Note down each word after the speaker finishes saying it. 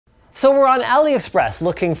So we're on AliExpress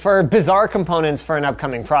looking for bizarre components for an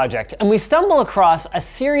upcoming project, and we stumble across a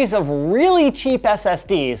series of really cheap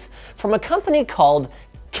SSDs from a company called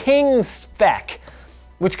Kingspec,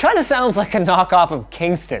 which kind of sounds like a knockoff of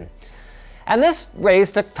Kingston. And this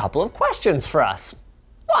raised a couple of questions for us.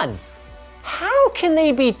 One, how can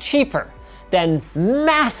they be cheaper than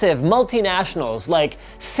massive multinationals like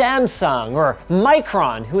Samsung or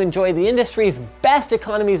Micron, who enjoy the industry's best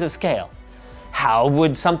economies of scale? How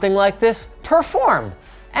would something like this perform?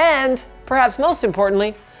 And, perhaps most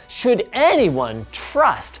importantly, should anyone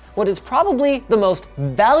trust what is probably the most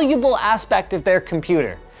valuable aspect of their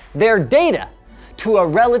computer, their data, to a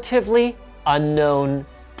relatively unknown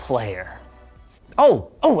player?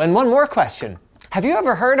 Oh, and one more question. Have you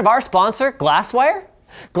ever heard of our sponsor, Glasswire?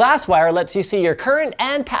 Glasswire lets you see your current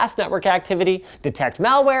and past network activity, detect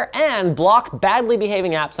malware, and block badly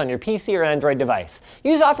behaving apps on your PC or Android device.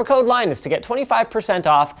 Use offer code Linus to get 25%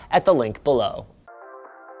 off at the link below.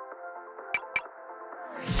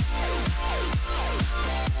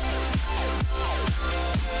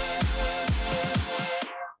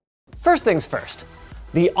 First things first,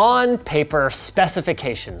 the on-paper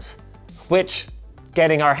specifications, which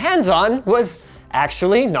getting our hands on was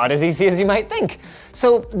actually not as easy as you might think.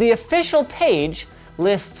 So the official page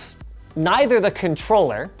lists neither the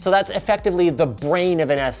controller, so that's effectively the brain of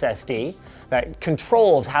an SSD that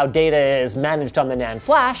controls how data is managed on the NAND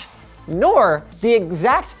flash, nor the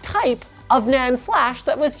exact type of NAND flash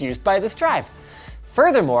that was used by this drive.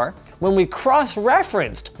 Furthermore, when we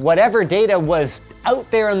cross-referenced whatever data was out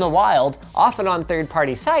there in the wild, often on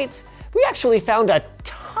third-party sites, we actually found a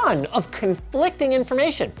ton of conflicting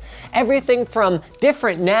information. Everything from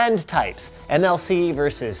different NAND types, MLC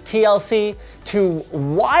versus TLC, to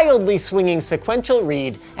wildly swinging sequential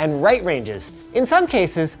read and write ranges. In some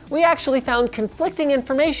cases, we actually found conflicting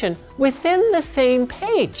information within the same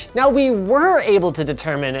page. Now, we were able to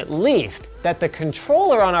determine at least that the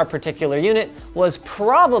controller on our particular unit was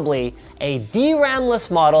probably a DRAM-less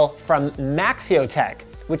model from Maxiotech,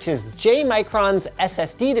 which is J Micron's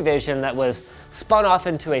SSD division that was spun off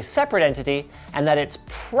into a separate entity, and that it's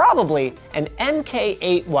probably an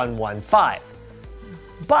MK8115.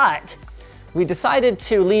 But we decided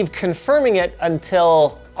to leave confirming it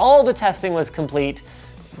until all the testing was complete,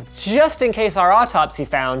 just in case our autopsy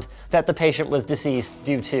found that the patient was deceased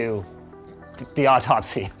due to the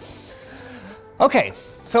autopsy. Okay,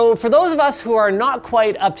 so for those of us who are not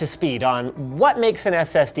quite up to speed on what makes an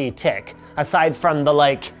SSD tick, aside from the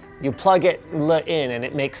you plug it in and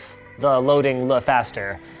it makes the loading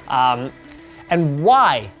faster, and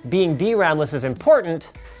why being DRAM-less is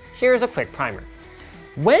important, here's a quick primer.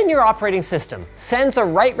 When your operating system sends a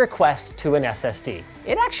write request to an SSD,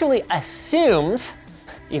 it actually assumes,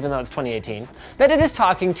 even though it's 2018, that it is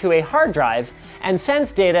talking to a hard drive and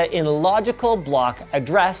sends data in logical block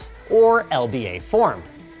address or LBA form.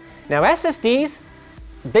 Now SSDs,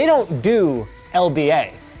 they don't do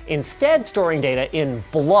LBA, instead storing data in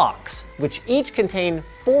blocks, which each contain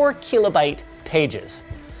 4 kilobyte pages.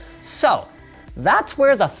 So that's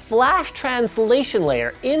where the flash translation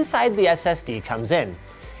layer inside the SSD comes in.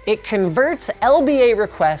 It converts LBA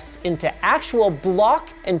requests into actual block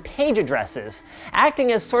and page addresses,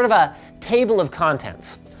 acting as sort of a table of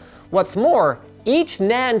contents. What's more, each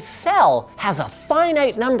NAND cell has a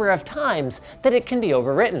finite number of times that it can be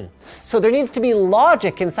overwritten. So there needs to be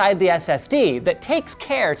logic inside the SSD that takes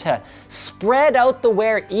care to spread out the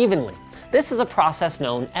wear evenly. This is a process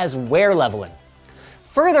known as wear leveling.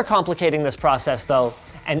 Further complicating this process though,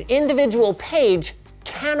 an individual page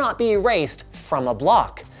cannot be erased from a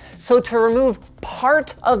block. So to remove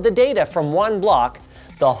part of the data from one block,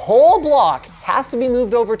 the whole block has to be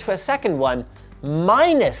moved over to a second one,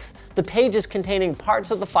 minus the pages containing parts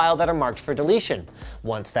of the file that are marked for deletion.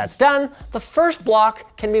 Once that's done, the first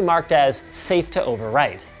block can be marked as safe to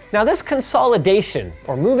overwrite. Now this consolidation,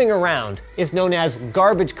 or moving around, is known as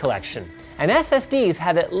garbage collection, and SSDs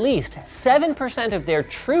have at least 7% of their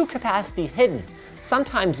true capacity hidden,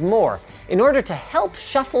 sometimes more, in order to help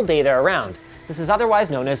shuffle data around. This is otherwise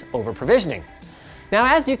known as over-provisioning. Now,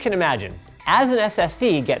 as you can imagine, as an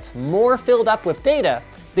SSD gets more filled up with data,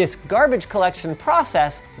 this garbage collection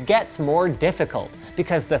process gets more difficult,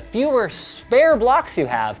 because the fewer spare blocks you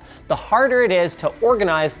have, the harder it is to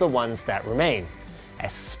organize the ones that remain,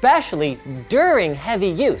 especially during heavy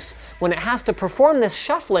use, when it has to perform this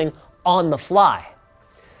shuffling on the fly.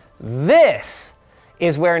 This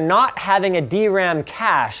is where not having a DRAM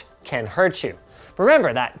cache can hurt you.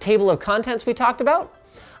 Remember that table of contents we talked about?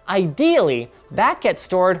 Ideally, that gets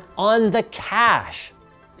stored on the cache.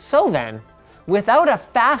 So then, without a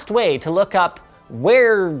fast way to look up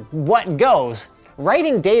where what goes,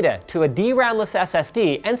 writing data to a DRAM-less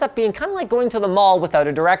SSD ends up being kind of like going to the mall without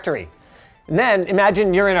a directory. And then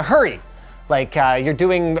imagine you're in a hurry, like you're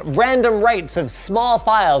doing random writes of small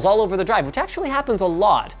files all over the drive, which actually happens a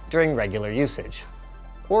lot during regular usage.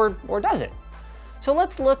 Or does it? So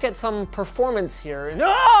let's look at some performance here.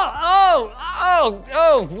 Oh,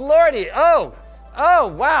 lordy, oh,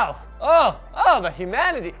 wow, the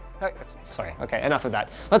humanity. Sorry, okay, enough of that.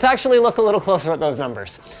 Let's actually look a little closer at those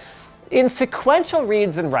numbers. In sequential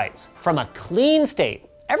reads and writes from a clean state,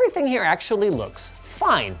 everything here actually looks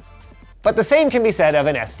fine. But the same can be said of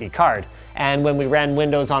an SD card. And when we ran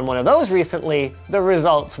Windows on one of those recently, the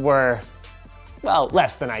results were, well,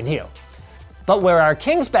 less than ideal. But where our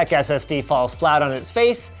Kingspec SSD falls flat on its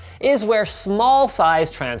face is where small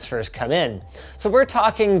size transfers come in. So we're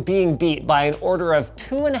talking being beat by an order of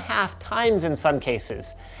 2.5 times in some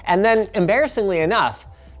cases. And then, embarrassingly enough,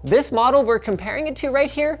 this model we're comparing it to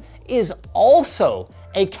right here is also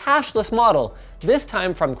a cache-less model, this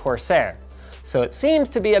time from Corsair. So it seems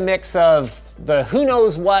to be a mix of the who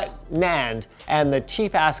knows what NAND and the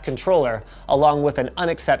cheap-ass controller, along with an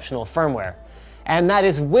unexceptional firmware. And that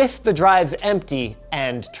is with the drives empty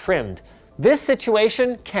and trimmed. This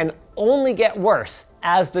situation can only get worse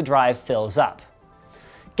as the drive fills up.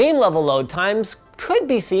 Game level load times could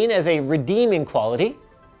be seen as a redeeming quality.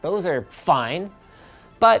 Those are fine.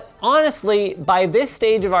 But honestly, by this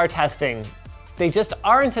stage of our testing, they just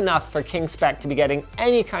aren't enough for Kingspec to be getting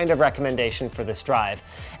any kind of recommendation for this drive,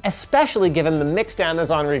 especially given the mixed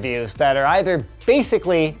Amazon reviews that are either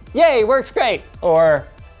basically, yay, works great, or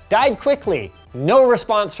died quickly, no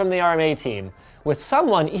response from the RMA team, with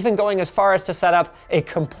someone even going as far as to set up a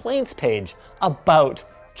complaints page about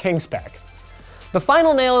Kingspec. The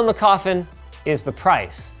final nail in the coffin is the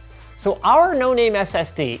price. So our no-name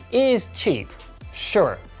SSD is cheap,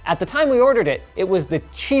 sure. At the time we ordered it, it was the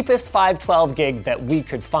cheapest 512 gig that we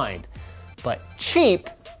could find. But cheap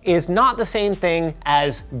is not the same thing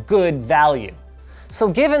as good value. So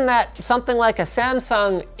given that something like a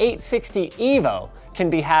Samsung 860 EVO can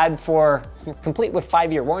be had for, complete with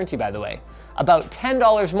 5-year warranty by the way, about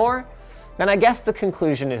 $10 more, then I guess the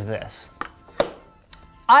conclusion is this.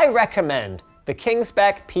 I recommend the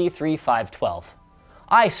Kingspec P3512.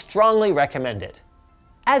 I strongly recommend it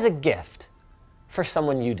as a gift for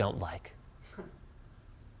someone you don't like.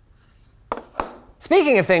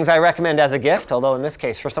 Speaking of things I recommend as a gift, although in this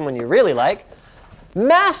case for someone you really like,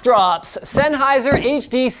 Massdrop's Sennheiser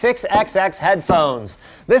HD6XX headphones.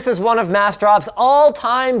 This is one of Massdrop's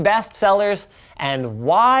all-time best sellers, and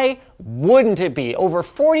why wouldn't it be? Over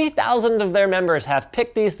 40,000 of their members have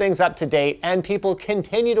picked these things up to date, and people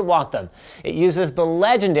continue to want them. It uses the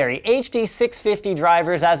legendary HD650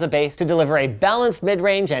 drivers as a bass to deliver a balanced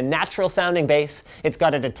mid-range and natural-sounding bass. It's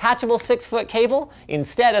got a detachable 6-foot cable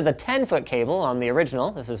instead of the 10-foot cable on the original.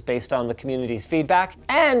 This is based on the community's feedback.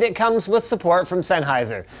 And it comes with support from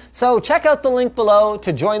Sennheiser. So check out the link below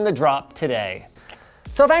to join the drop today.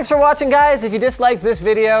 So thanks for watching, guys. If you disliked this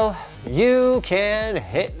video, you can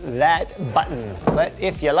hit that button. But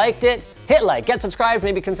if you liked it, hit like, get subscribed,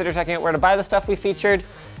 maybe consider checking out where to buy the stuff we featured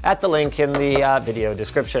at the link in the video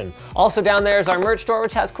description. Also down there is our merch store,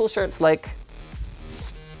 which has cool shirts like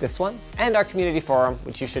this one, and our community forum,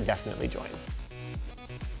 which you should definitely join.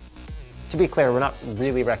 To be clear, we're not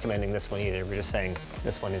really recommending this one either. We're just saying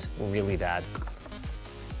this one is really bad.